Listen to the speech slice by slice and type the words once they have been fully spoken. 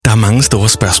Der er mange store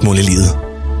spørgsmål i livet.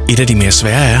 Et af de mere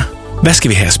svære er, hvad skal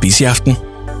vi have at spise i aften?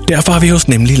 Derfor har vi hos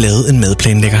Nemlig lavet en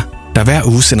madplanlægger, der hver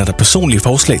uge sender dig personlige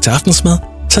forslag til aftensmad,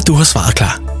 så du har svaret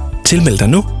klar. Tilmeld dig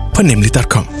nu på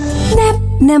nemlig.com.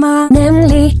 Nemmer,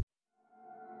 nemlig.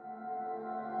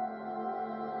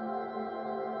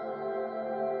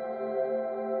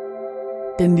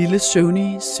 Den lille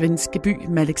søvnige svenske by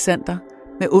Malexander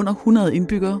med under 100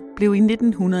 indbyggere blev i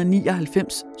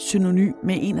 1999 synonym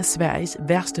med en af Sveriges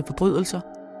værste forbrydelser.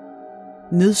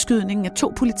 Nedskydningen af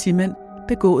 2 politimænd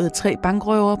begået af 3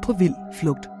 bankrøvere på vild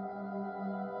flugt.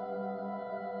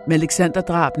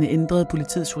 Malexander-drabene ændrede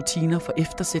politiets rutiner for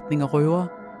eftersætning af røvere,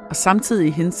 og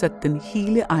samtidig hensatte den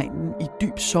hele egnen i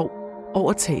dyb sorg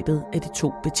over tabet af de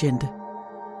 2 betjente.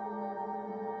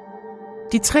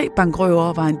 De 3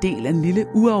 bankrøvere var en del af en lille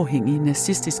uafhængig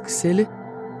nazistisk celle,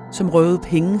 som røvede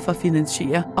penge for at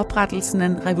finansiere oprettelsen af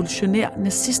en revolutionær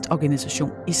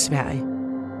nazistorganisation i Sverige.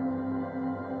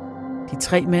 De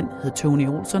 3 mænd hed Tony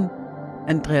Olsson,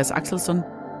 Andreas Axelsson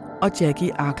og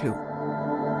Jackie Arklöv.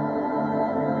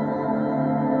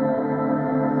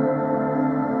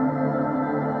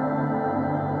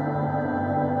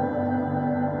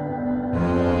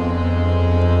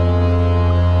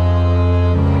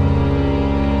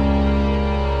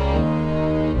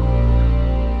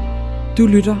 Du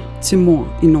lytter til Mord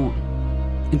i Nord,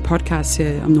 en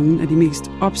podcastserie om nogle af de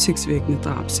mest opsigtsvækkende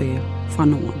drabssager fra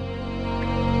Norden.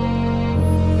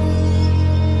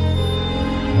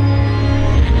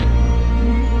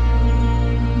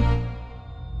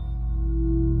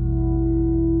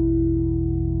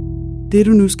 Det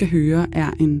du nu skal høre er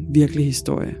en virkelig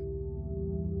historie.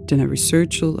 Den er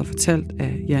researchet og fortalt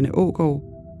af Janne Aagaard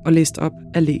og læst op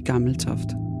af Le Gammeltoft.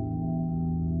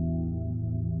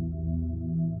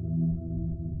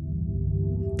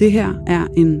 Det her er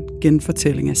en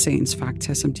genfortælling af sagens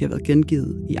fakta, som de har været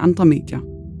gengivet i andre medier.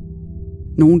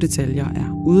 Nogle detaljer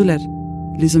er udeladt,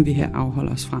 ligesom vi her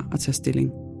afholder os fra at tage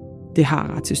stilling. Det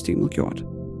har retssystemet gjort.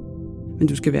 Men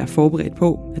du skal være forberedt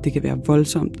på, at det kan være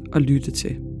voldsomt at lytte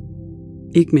til.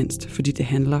 Ikke mindst, fordi det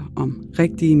handler om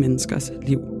rigtige menneskers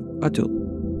liv og død.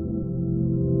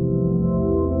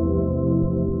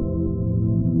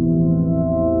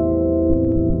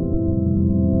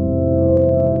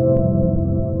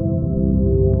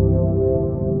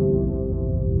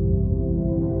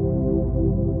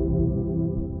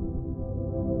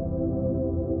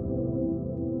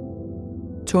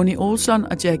 Tony Olsson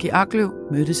og Jackie Arklöv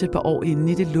mødtes et par år inden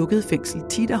i det lukkede fængsel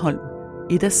Tidaholm,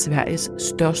 et af Sveriges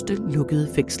største lukkede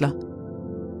fængsler.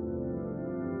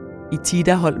 I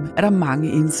Tidaholm er der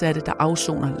mange indsatte, der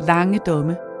afsoner lange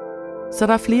domme, så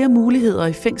der er flere muligheder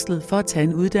i fængslet for at tage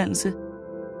en uddannelse.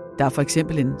 Der er for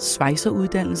eksempel en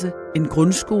svejseruddannelse, en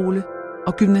grundskole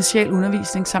og gymnasial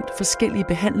undervisning samt forskellige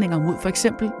behandlinger mod for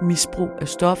eksempel misbrug af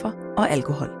stoffer og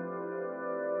alkohol.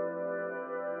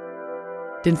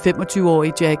 Den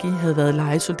 25-årige Jackie havde været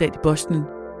lejesoldat i Bosnien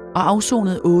og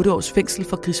afsonede 8 års fængsel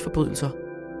for krigsforbrydelser.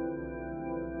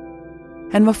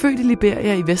 Han var født i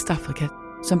Liberia i Vestafrika,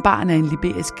 som barn af en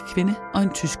liberisk kvinde og en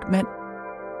tysk mand,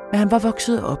 men han var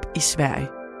vokset op i Sverige.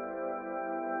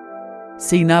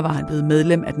 Senere var han blevet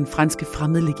medlem af den franske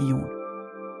fremmedlegion.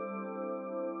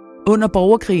 Under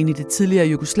borgerkrigen i det tidligere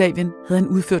Jugoslavien havde han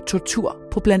udført tortur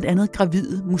på blandt andet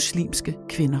gravide muslimske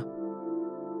kvinder.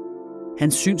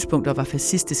 Hans synspunkter var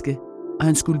fascistiske, og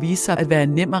han skulle vise sig at være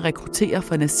nem at rekruttere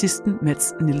for nazisten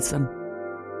Mats Nilsson.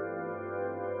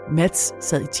 Mats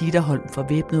sad i Tidaholm for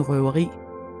væbnet røveri,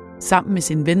 sammen med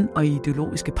sin ven og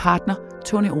ideologiske partner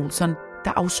Tony Olsson,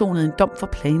 der afsonede en dom for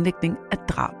planlægning af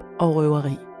drab og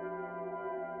røveri.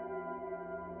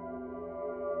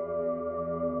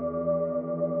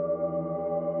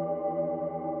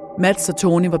 Mats og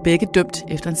Tony var begge dømt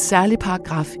efter en særlig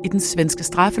paragraf i den svenske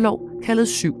straffelov, kaldet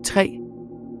 7.3,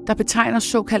 der betegner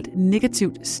såkaldt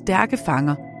negativt stærke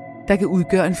fanger, der kan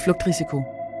udgøre en flugtrisiko.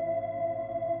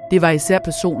 Det var især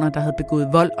personer, der havde begået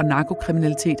vold og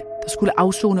narkokriminalitet, der skulle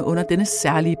afsone under denne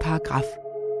særlige paragraf.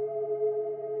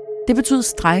 Det betød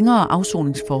strengere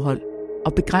afsoningsforhold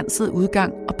og begrænset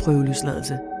udgang og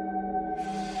prøveløsladelse.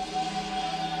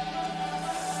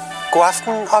 God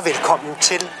aften og velkommen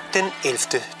til den 11.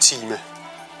 time.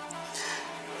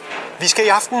 Vi skal i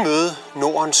aften møde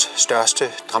Nordens største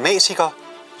dramatiker,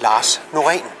 Lars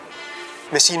Norén.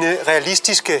 Med sine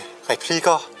realistiske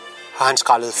replikker har han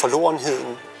skrællet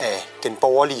forlorenheden af den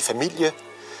borgerlige familie,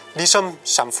 ligesom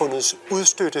samfundets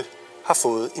udstøtte har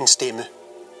fået en stemme.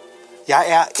 Jeg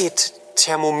er et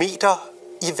termometer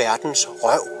i verdens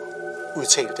røv,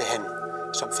 udtalte han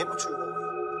som 25-årig.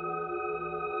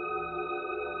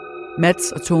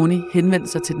 Mats og Tony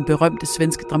henvendte sig til den berømte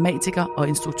svenske dramatiker og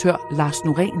instruktør Lars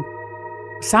Norén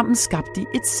Sammen skabte de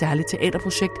et særligt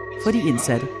teaterprojekt for de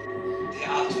indsatte. Det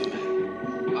er alt for mig.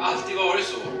 Det har altid været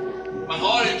så. Man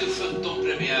har ikke 17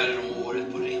 premierer om året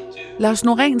på rent. Lars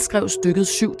Norén skrev stykket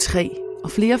 7-3,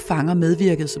 og flere fanger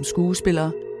medvirkede som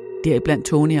skuespillere, deriblandt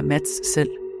Tony og Mats selv.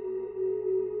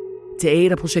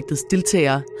 Teaterprojektets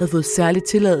deltagere havde fået særlig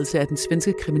tilladelse af den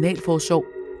svenske kriminalforsorg,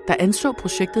 der anså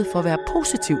projektet for at være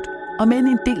positivt, og men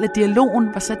en del af dialogen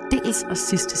var særdeles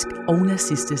racistisk og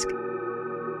nazistisk.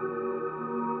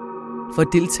 For at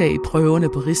deltage i prøverne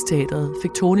på Rigsteatret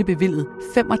fik Tony bevilget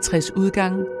 65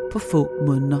 udgange på få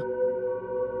måneder.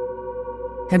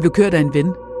 Han blev kørt af en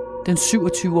ven, den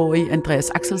 27-årige Andreas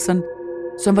Axelsson,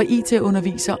 som var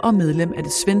IT-underviser og medlem af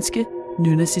det svenske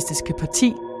nynazistiske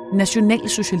parti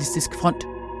Nationalsocialistisk Front.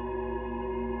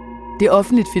 Det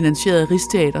offentligt finansierede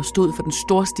Rigsteater stod for den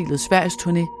storstilede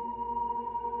Sverigesturné.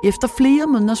 Efter flere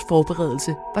måneders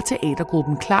forberedelse var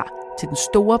teatergruppen klar til den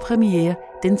store premiere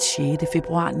den 6.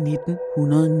 februar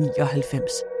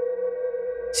 1999.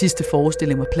 Sidste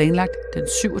forestilling var planlagt den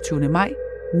 27. maj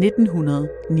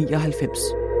 1999.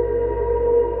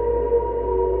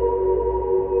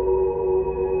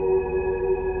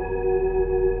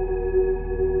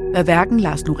 Hvad hverken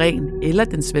Lars Norén eller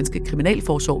den svenske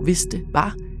kriminalforsorg vidste,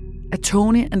 var, at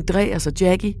Tony, Andreas og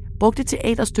Jackie brugte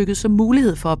teaterstykket som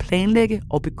mulighed for at planlægge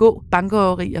og begå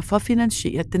bankrøverier for at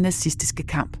finansiere den nazistiske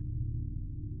kamp.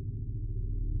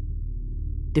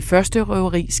 Det første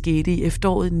røveri skete i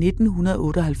efteråret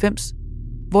 1998,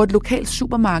 hvor et lokalt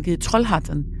supermarked i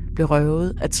Trollhättan blev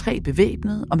røvet af 3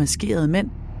 bevæbnede og maskerede mænd,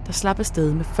 der slap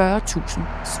afsted med 40.000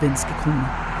 svenske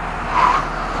kroner.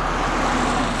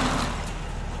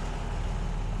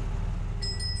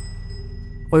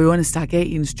 Røverne stak af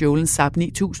i en stjålen Saab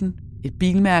 9000, et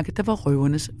bilmærke, der var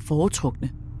røvernes foretrukne.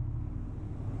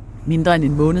 Mindre end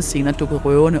en måned senere dukkede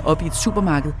røverne op i et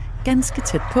supermarked ganske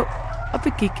tæt på og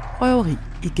begik røveri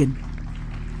igen.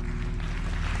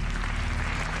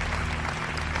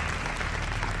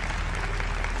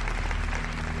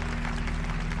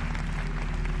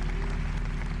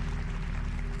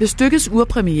 Ved stykkets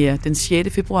urpremiere den 6.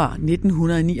 februar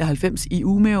 1999 i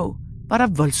Umeå var der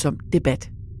voldsom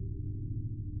debat.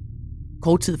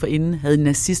 Kort tid forinden havde en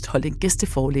nazist holdt en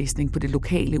gæsteforelæsning på det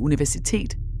lokale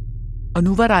universitet, og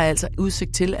nu var der altså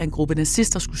udsigt til, at en gruppe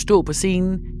nazister skulle stå på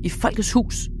scenen i Folkets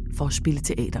Hus for at spille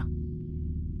teater.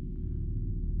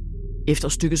 Efter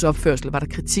stykkets opførsel var der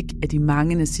kritik af de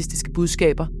mange nazistiske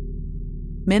budskaber,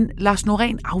 men Lars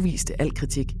Norén afviste al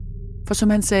kritik, for som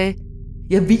han sagde,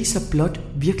 jeg viser blot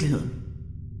virkeligheden.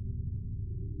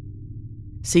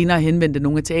 Senere henvendte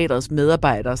nogle af teatrets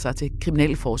medarbejdere sig til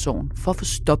kriminalforsorgen for at få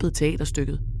stoppet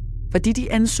teaterstykket, fordi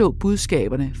de anså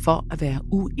budskaberne for at være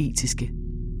uetiske.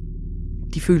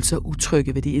 De følte sig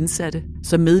utrygge ved de indsatte,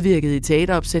 som medvirkede i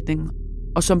teateropsætningen,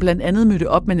 og som blandt andet mødte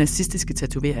op med nazistiske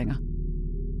tatoveringer.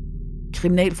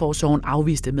 Kriminalforsorgen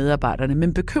afviste medarbejderne,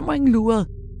 men bekymringen lurede,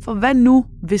 for hvad nu,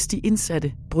 hvis de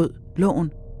indsatte brød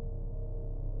loven?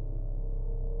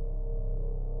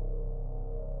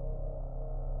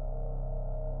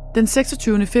 Den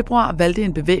 26. februar valgte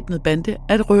en bevæbnet bande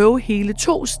at røve hele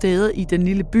 2 steder i den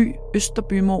lille by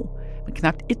Østerbymo med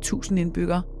knap 1.000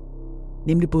 indbyggere,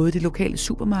 nemlig både det lokale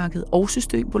supermarked og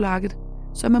Systembolaget,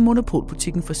 som er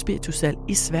monopolbutikken for spiritussalg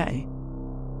i Sverige.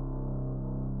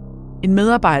 En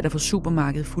medarbejder fra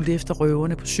supermarkedet fulgte efter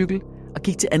røverne på cykel og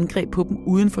gik til angreb på dem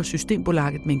uden for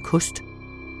Systembolaget med en kost.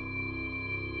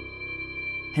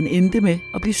 Han endte med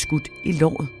at blive skudt i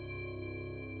låret.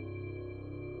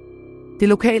 Det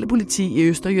lokale politi i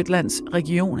Østergötlands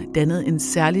region dannede en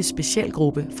særlig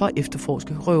specialgruppe for at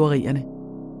efterforske røverierne.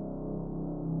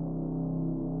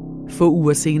 Få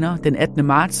uger senere, den 18.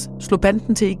 marts, slog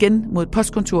banden til igen mod et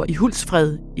postkontor i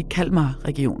Hultsfred i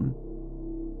Kalmar-regionen.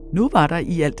 Nu var der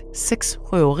i alt 6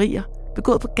 røverier,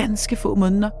 begået på ganske få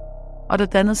måneder, og der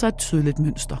dannede sig et tydeligt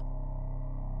mønster.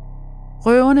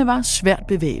 Røverne var svært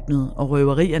bevæbnede, og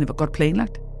røverierne var godt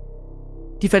planlagt.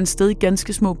 De fandt sted i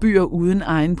ganske små byer uden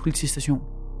egen politistation.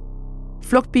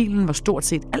 Flugtbilen var stort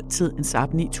set altid en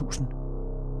Saab 9000.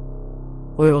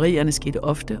 Røverierne skete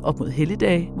ofte op mod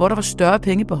helligdage, hvor der var større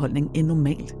pengebeholdning end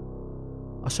normalt.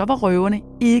 Og så var røverne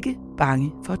ikke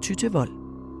bange for at ty til vold.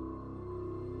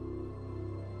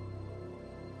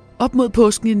 Op mod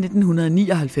påsken i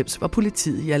 1999 var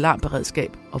politiet i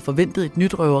alarmberedskab og forventede et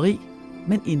nyt røveri,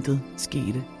 men intet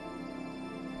skete.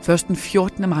 Først den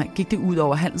 14. maj gik det ud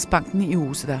over Handelsbanken i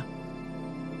Åseda.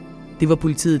 Det var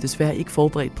politiet desværre ikke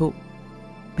forberedt på,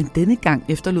 men denne gang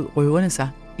efterlod røverne sig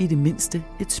i det mindste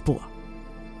et spor.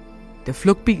 Da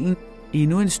flugtbilen,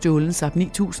 endnu en stjålen Saab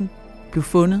 9000, blev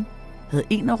fundet, havde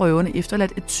en af røverne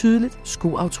efterladt et tydeligt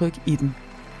skoaftryk i den.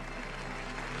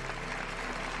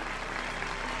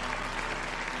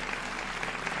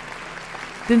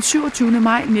 Den 27.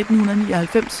 maj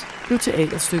 1999 blev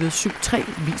teaterstykket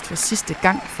 7-3 vist for sidste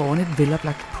gang foran et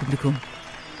veloplagt publikum.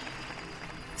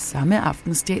 Samme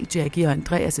aften stjal Jackie og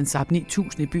Andreas en Saab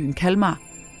 9000 i byen Kalmar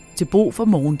til brug for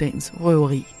morgendagens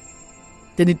røveri.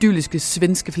 Den idylliske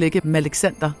svenske flække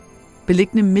Malexander,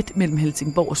 beliggende midt mellem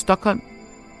Helsingborg og Stockholm,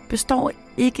 består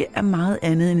ikke af meget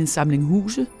andet end en samling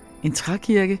huse, en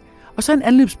trækirke og så en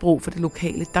anløbsbro for det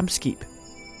lokale dampskib.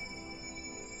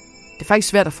 Det er faktisk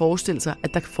svært at forestille sig,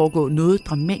 at der kan foregå noget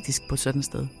dramatisk på sådan et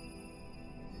sted.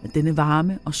 Men denne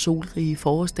varme og solrige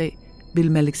forårsdag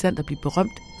vil Alexander blive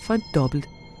berømt for en dobbelt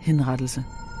henrettelse.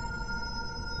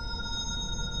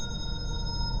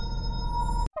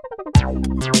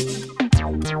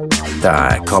 Der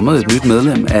er kommet et nyt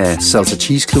medlem af Salsa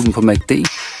Cheese Klubben på McD.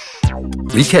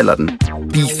 Vi kalder den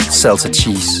Beef Salsa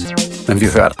Cheese, men vi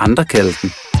har hørt andre kalde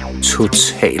den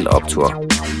Total Optur.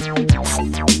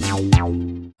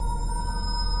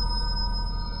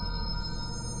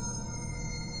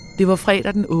 Det var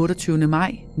fredag den 28.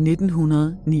 maj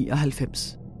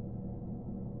 1999.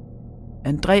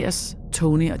 Andreas,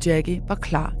 Tony og Jackie var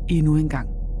klar endnu en gang.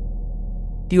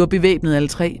 De var bevæbnet alle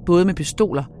tre, både med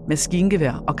pistoler,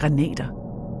 maskingevær og granater.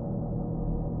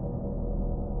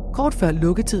 Kort før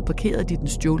lukketid parkerede de den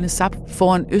stjålne Saab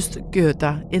foran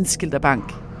Östergöta Enskilda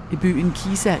Bank i byen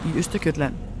Kisa i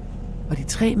Östergötland, og de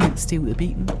tre mænd steg ud af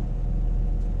bilen.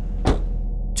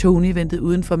 Tony ventede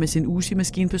udenfor med sin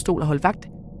Uzi-maskinpistol og holdt vagt,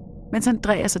 mens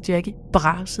Andreas og Jackie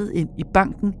brasede ind i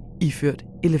banken iført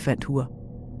elefanthuer.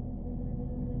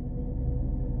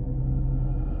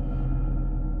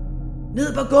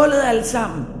 Ned på gulvet alle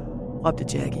sammen,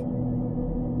 råbte Jackie,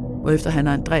 hvorefter han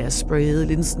og Andreas sprayede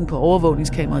linsen på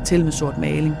overvågningskameraet til med sort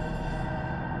maling.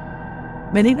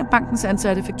 Men en af bankens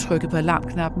ansatte fik trykket på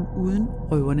alarmknappen, uden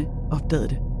røverne opdagede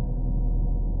det.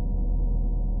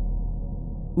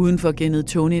 Udenfor gennede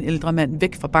Tony en ældre mand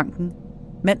væk fra banken.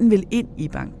 Manden ville ind i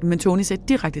banken, men Tony sagde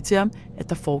direkte til ham, at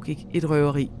der foregik et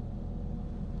røveri.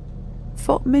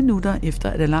 Få minutter efter,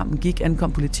 at alarmen gik,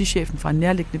 ankom politichefen fra en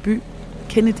nærliggende by,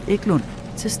 Kenneth Eklund,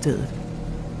 til stedet.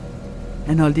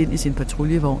 Han holdt ind i sin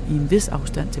patruljevogn i en vis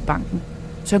afstand til banken,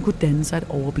 så han kunne danne sig et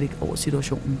overblik over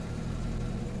situationen.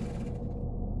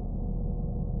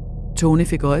 Tony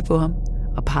fik øje på ham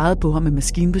og pegede på ham med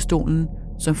maskinpistolen,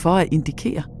 som for at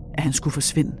indikere, at han skulle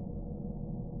forsvinde.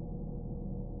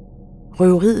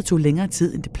 Røveriet tog længere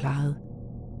tid, end det plejede.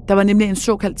 Der var nemlig en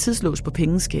såkaldt tidslås på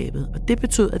pengeskabet, og det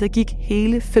betød, at der gik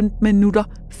hele 15 minutter,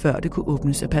 før det kunne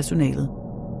åbnes af personalet.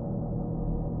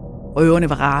 Røverne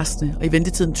var rasende, og i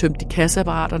ventetiden tømte de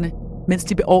kasseapparaterne, mens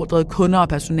de beordrede kunder og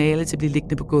personale til at blive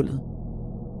liggende på gulvet.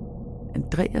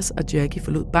 Andreas og Jackie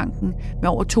forlod banken med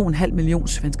over 2,5 millioner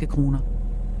svenske kroner.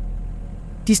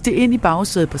 De steg ind i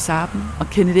bagsædet på Saaben, og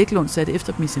Kenneth Eklund satte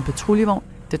efter dem i sin patruljevogn,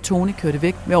 da Tony kørte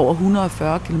væk med over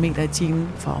 140 km/t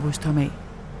for at ryste ham af.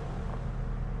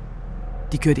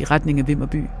 De kørte i retning af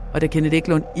Vimmerby, og da Kenneth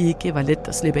Eklund ikke var let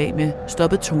at slippe af med,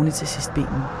 stoppede Tony til sidst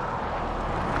bilen.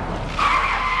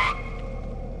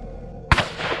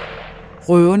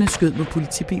 Røverne skød mod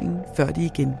politibilen, før de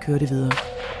igen kørte videre.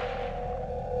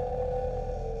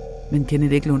 Men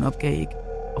Kenneth Eklund opgav ikke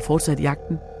og fortsatte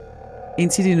jagten,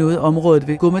 indtil de nåede området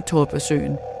ved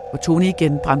Gummetorpsøen, hvor Tony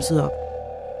igen bremsede op.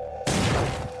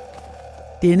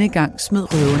 Denne gang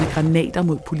smed røverne granater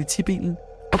mod politibilen,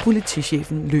 og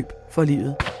politichefen løb for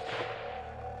livet.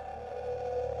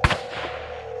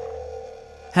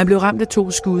 Han blev ramt af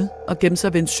 2 skud og gemte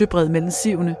sig ved en søbred mellem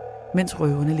sivene, mens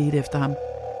røverne ledte efter ham.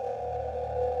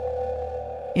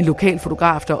 En lokal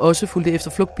fotograf, der også fulgte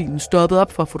efter flugtbilen, stoppede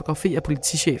op for at fotografere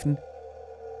politichefen.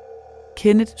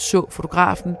 Kenneth så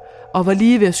fotografen og var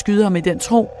lige ved at skyde ham i den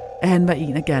tro, at han var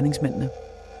en af gerningsmændene.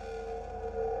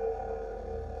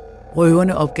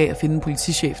 Røverne opgav at finde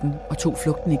politichefen og tog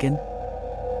flugten igen.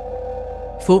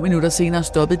 Få minutter senere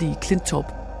stoppede de i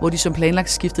Klintorp, hvor de som planlagt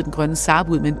skiftede den grønne Saab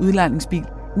ud med en udlejningsbil,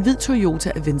 en hvid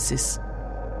Toyota Avensis.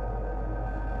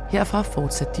 Herfra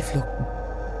fortsatte de flugten.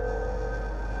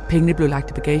 Pengene blev lagt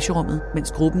i bagagerummet,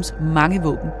 mens gruppens mange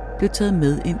våben blev taget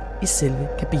med ind i selve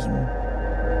kabinen.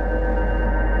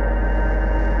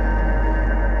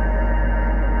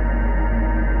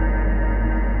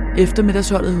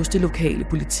 Eftermiddagsholdet hos det lokale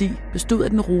politi bestod af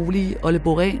den rolige Olle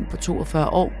Borén på 42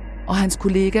 år og hans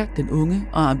kollega, den unge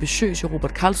og ambitiøse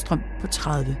Robert Karlstrøm på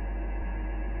 30.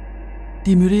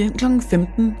 De mødte ind kl.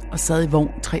 15 og sad i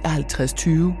vogn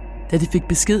 5320, da de fik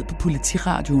besked på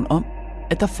politiradioen om,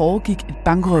 at der foregik et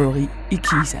bankrøveri i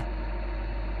Kisa.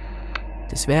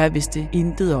 Desværre vidste de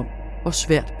intet om, hvor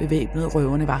svært bevæbnede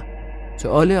røverne var,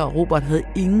 så Olle og Robert havde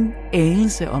ingen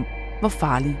anelse om, hvor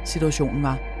farlig situationen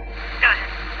var.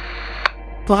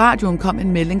 På radioen kom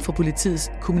en melding fra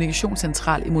politiets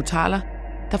kommunikationscentral i Motala,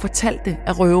 der fortalte,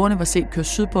 at røverne var set køre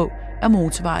sydpå af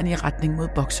motorvejen i retning mod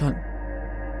Boxholm.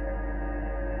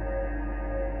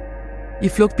 I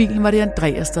flugtbilen var det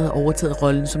Andreas, der havde overtaget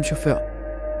rollen som chauffør.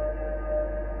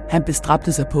 Han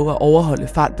bestræbte sig på at overholde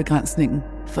fartbegrænsningen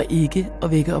for ikke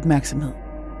at vække opmærksomhed.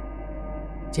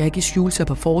 Jackie skjulte sig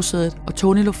på forsædet, og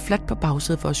Tony lå fladt på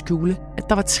bagsædet for at skjule, at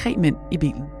der var 3 mænd i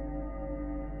bilen.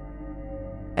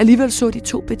 Alligevel så de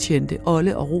 2 betjente,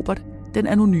 Olle og Robert, den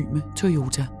anonyme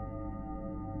Toyota.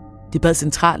 De bad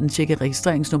centralen tjekke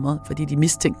registreringsnummeret, fordi de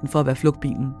mistænkte den for at være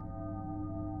flugtbilen.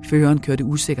 Føreren kørte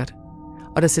usikkert,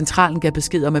 og da centralen gav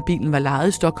besked om, at bilen var lejet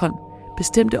i Stockholm,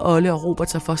 bestemte Olle og Robert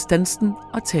sig for at standse den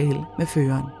og tale med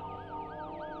føreren.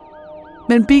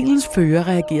 Men bilens fører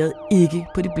reagerede ikke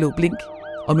på de blå blink,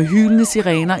 og med hylende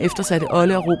sirener eftersatte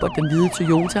Olle og Robert den hvide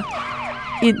Toyota,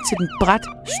 indtil den brat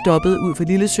stoppede ud for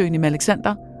Lillesøen i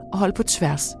Alexander og holdt på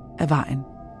tværs af vejen.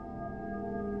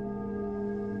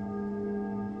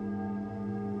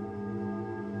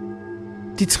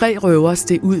 De 3 røvere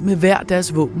steg ud med hver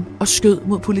deres våben og skød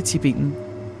mod politibilen.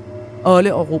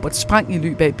 Olle og Robert sprang i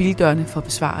ly bag bildørene for at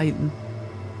besvare ilden.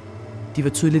 De var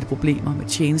tydeligt problemer med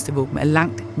tjenestevåben af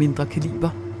langt mindre kaliber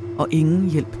og ingen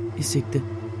hjælp i sigte.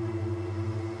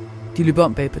 De løb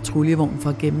om bag patruljevognen for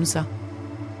at gemme sig.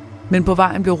 Men på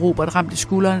vejen blev Robert ramt i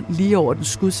skulderen lige over den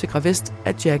skudsikre vest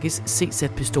af Jackies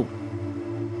CZ-pistol.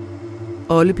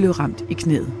 Olle blev ramt i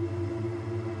knæet.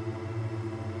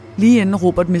 Lige inden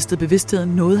Robert mistede bevidstheden,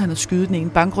 nåede han at skyde den ene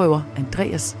bankrøver,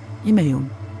 Andreas, i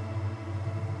maven.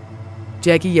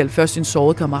 Jackie hjalp først sin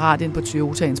sårede kammerat ind på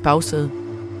Toyotaens bagsæde.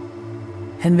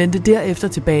 Han vendte derefter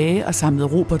tilbage og samlede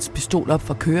Roberts pistol op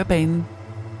fra kørebanen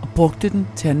og brugte den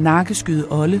til at nakkeskyde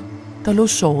Olle, der lå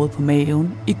såret på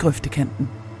maven i grøftekanten.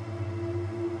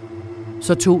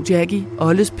 Så tog Jackie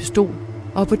Olles pistol,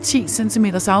 og på 10 cm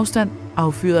afstand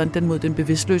affyrede han den mod den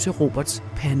bevidstløse Roberts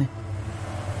pande.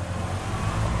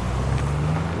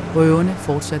 Røverne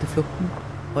fortsatte flugten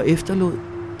og efterlod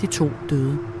de 2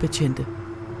 døde betjente.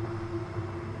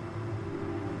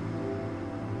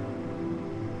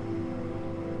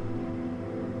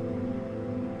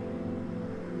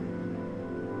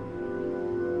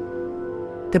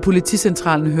 Da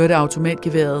politicentralen hørte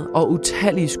automatgeværet og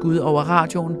utallige skud over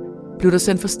radioen, blev der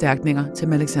sendt forstærkninger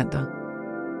til Alexander.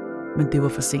 Men det var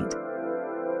for sent.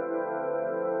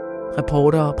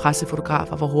 Reportere og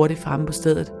pressefotografer var hurtigt fremme på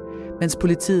stedet, mens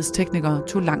politiets teknikere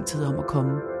tog lang tid om at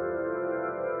komme.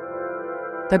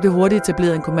 Der blev hurtigt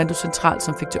etableret en kommandocentral,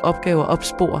 som fik til opgave at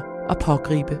opspore og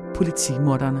pågribe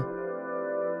politimorderne.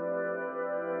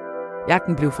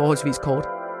 Jagten blev forholdsvis kort.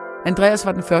 Andreas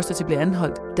var den første til at blive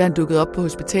anholdt, da han dukkede op på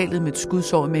hospitalet med et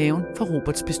skudsår i maven fra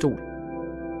Roberts pistol.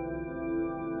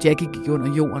 Jackie gik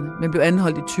under jorden, men blev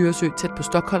anholdt i Tyresø tæt på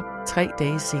Stockholm 3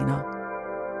 dage senere.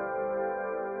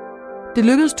 Det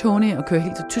lykkedes Tony at køre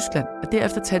helt til Tyskland og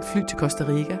derefter tage et fly til Costa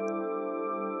Rica.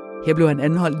 Her blev han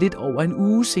anholdt lidt over en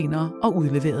uge senere og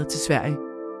udleveret til Sverige.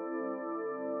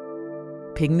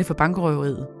 Pengene for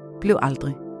bankrøveriet blev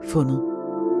aldrig fundet.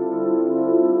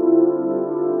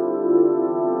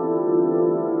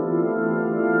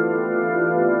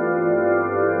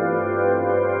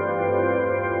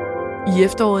 I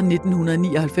efteråret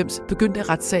 1999 begyndte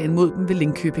retssagen mod dem ved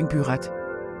Linköping byret.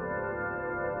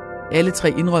 Alle 3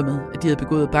 indrømmede, at de havde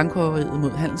begået bankrøveriet mod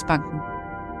Handelsbanken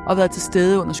og været til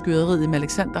stede under skyderiet i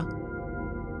Alexander.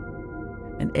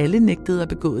 Men alle nægtede at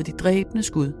begå de dræbende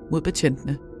skud mod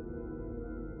betjentene.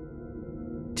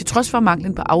 Til trods for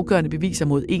manglen på afgørende beviser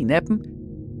mod en af dem,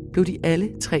 blev de alle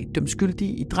 3 dømt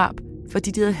skyldige i drab,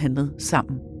 fordi de havde handlet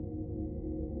sammen.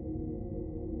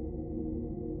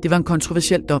 Det var en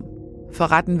kontroversiel dom,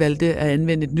 for retten valgte at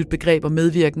anvende et nyt begreb om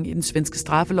medvirken i den svenske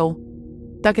straffelov,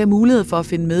 der gav mulighed for at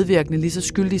finde medvirkende lige så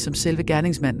skyldige som selve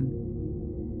gerningsmanden.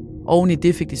 Oven i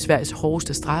det fik de Sveriges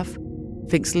hårdeste straf,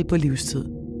 fængsel på livstid.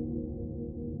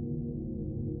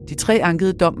 De 3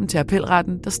 ankede dommen til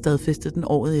appelretten, der stadfæstede den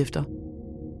året efter.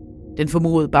 Den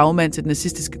formodede bagmand til den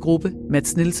nazistiske gruppe,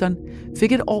 Mats Nilsson,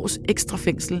 fik 1 års ekstra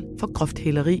fængsel for groft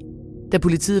hæleri, da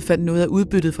politiet fandt noget af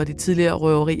udbyttet fra de tidligere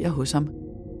røverier hos ham.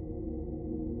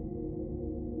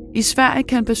 I Sverige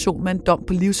kan en person med en dom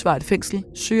på livsvarigt fængsel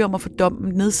søge om at få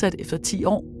dommen nedsat efter 10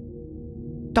 år.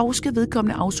 Dog skal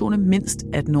vedkommende afsone mindst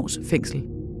 18 års fængsel.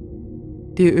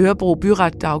 Det er Örebro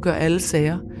byret, der afgør alle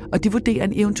sager, og de vurderer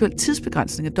en eventuel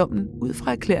tidsbegrænsning af dommen ud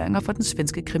fra erklæringer fra den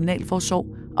svenske kriminalforsorg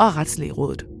og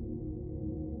retslægerådet.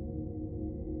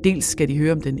 Dels skal de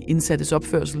høre om den indsattes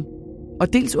opførsel,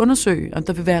 og dels undersøge, om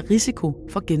der vil være risiko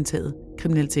for gentaget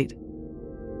kriminalitet.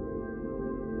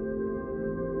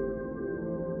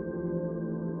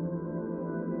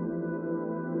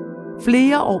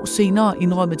 Flere år senere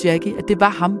indrømmede Jackie, at det var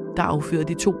ham, der affyrede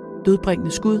de 2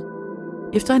 dødbringende skud,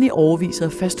 efter han i årevis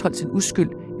havde fastholdt sin uskyld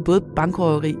i både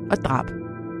bankrøveri og drab.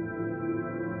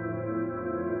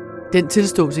 Den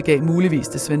tilståelse gav muligvis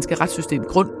det svenske retssystem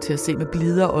grund til at se med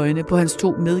blidere øjne på hans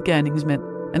 2 medgerningsmænd,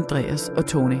 Andreas og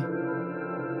Tony.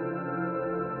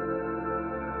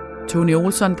 Tony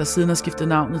Olsson, der siden har skiftet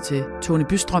navnet til Tony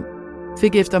Bystrøm,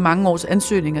 fik efter mange års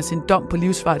ansøgninger sin dom på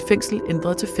livsvarigt fængsel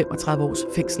ændret til 35 års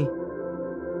fængsel.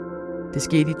 Det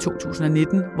skete i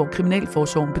 2019, hvor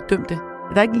Kriminalforsorgen bedømte,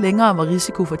 at der ikke længere var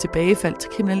risiko for tilbagefald til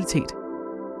kriminalitet.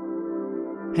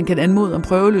 Han kan anmode om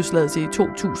prøveløsladelse i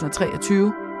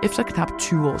 2023 efter knap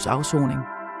 20 års afsoning.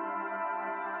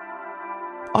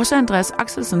 Også Andreas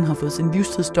Axelsen har fået sin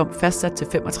livstidsdom fastsat til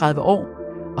 35 år,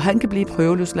 og han kan blive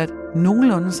prøveløsladt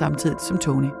nogenlunde samtidig som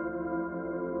Tony.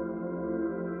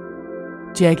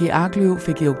 Jackie Arklöv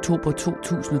fik i oktober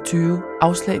 2020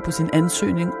 afslag på sin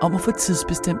ansøgning om at få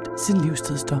tidsbestemt sin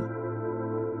livstidsdom.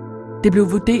 Det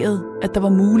blev vurderet, at der var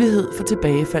mulighed for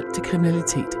tilbagefald til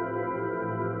kriminalitet.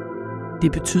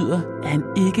 Det betyder, at han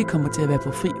ikke kommer til at være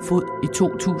på fri fod i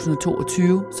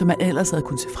 2022, som han ellers havde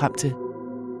kunnet se frem til.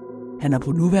 Han har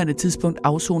på nuværende tidspunkt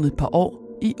afsonet et par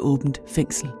år i åbent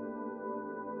fængsel.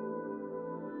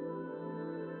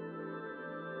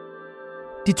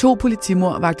 De 2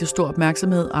 politimord vakte stor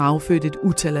opmærksomhed og affødte et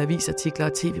utal af avisartikler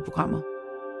og tv-programmer.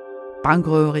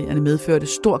 Bankrøverierne medførte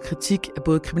stor kritik af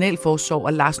både Kriminalforsorg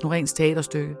og Lars Noréns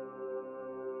teaterstykke.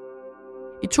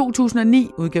 I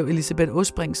 2009 udgav Elisabeth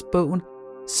Osbrings bogen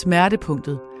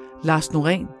Smertepunktet, Lars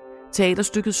Norén,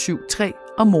 teaterstykket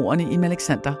 7-3 og mordene i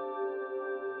Alexander.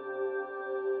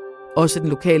 Også den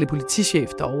lokale politichef,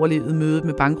 der overlevede mødet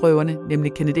med bankrøverne,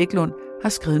 nemlig Kenneth Eklund, har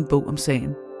skrevet en bog om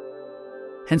sagen.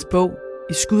 Hans bog,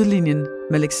 I skudlinjen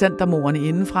med Alexandermordene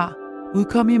indenfra,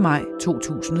 udkom i maj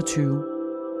 2020.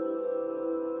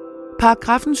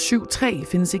 Paragrafen 7.3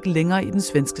 findes ikke længere i den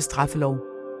svenske straffelov.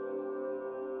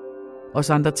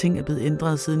 Også andre ting er blevet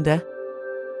ændret siden da.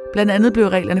 Blandt andet blev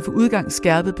reglerne for udgang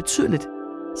skærpet betydeligt,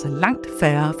 så langt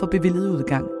færre får bevilget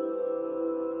udgang.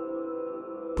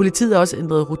 Politiet har også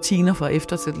ændret rutiner for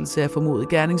eftersættelse af formodede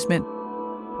gerningsmænd,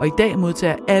 og i dag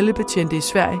modtager alle betjente i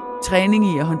Sverige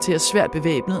træning i at håndtere svært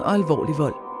bevæbnet og alvorlig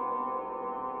vold.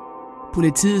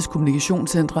 Politiets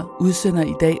kommunikationscentre udsender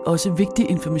i dag også vigtig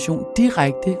information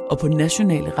direkte og på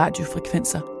nationale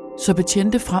radiofrekvenser, så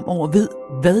betjente fremover ved,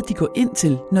 hvad de går ind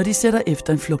til, når de sætter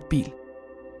efter en flugtbil.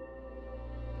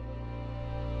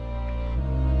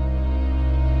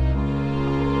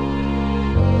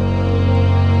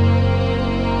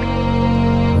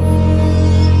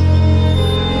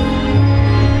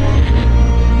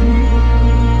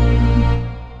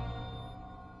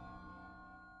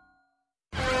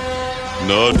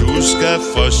 Når du skal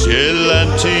fra Sjælland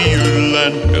til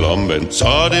Jylland, eller omvendt, så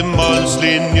er det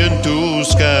Molslinjen, du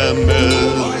skal med.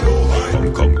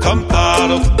 Kom,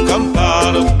 bado, kom,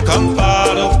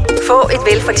 bado. Få et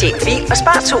velfortjent bil og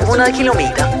spar 200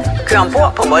 kilometer. Kør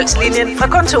ombord på Molslinjen fra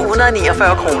kun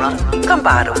 249 kroner. Kom,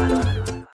 bado.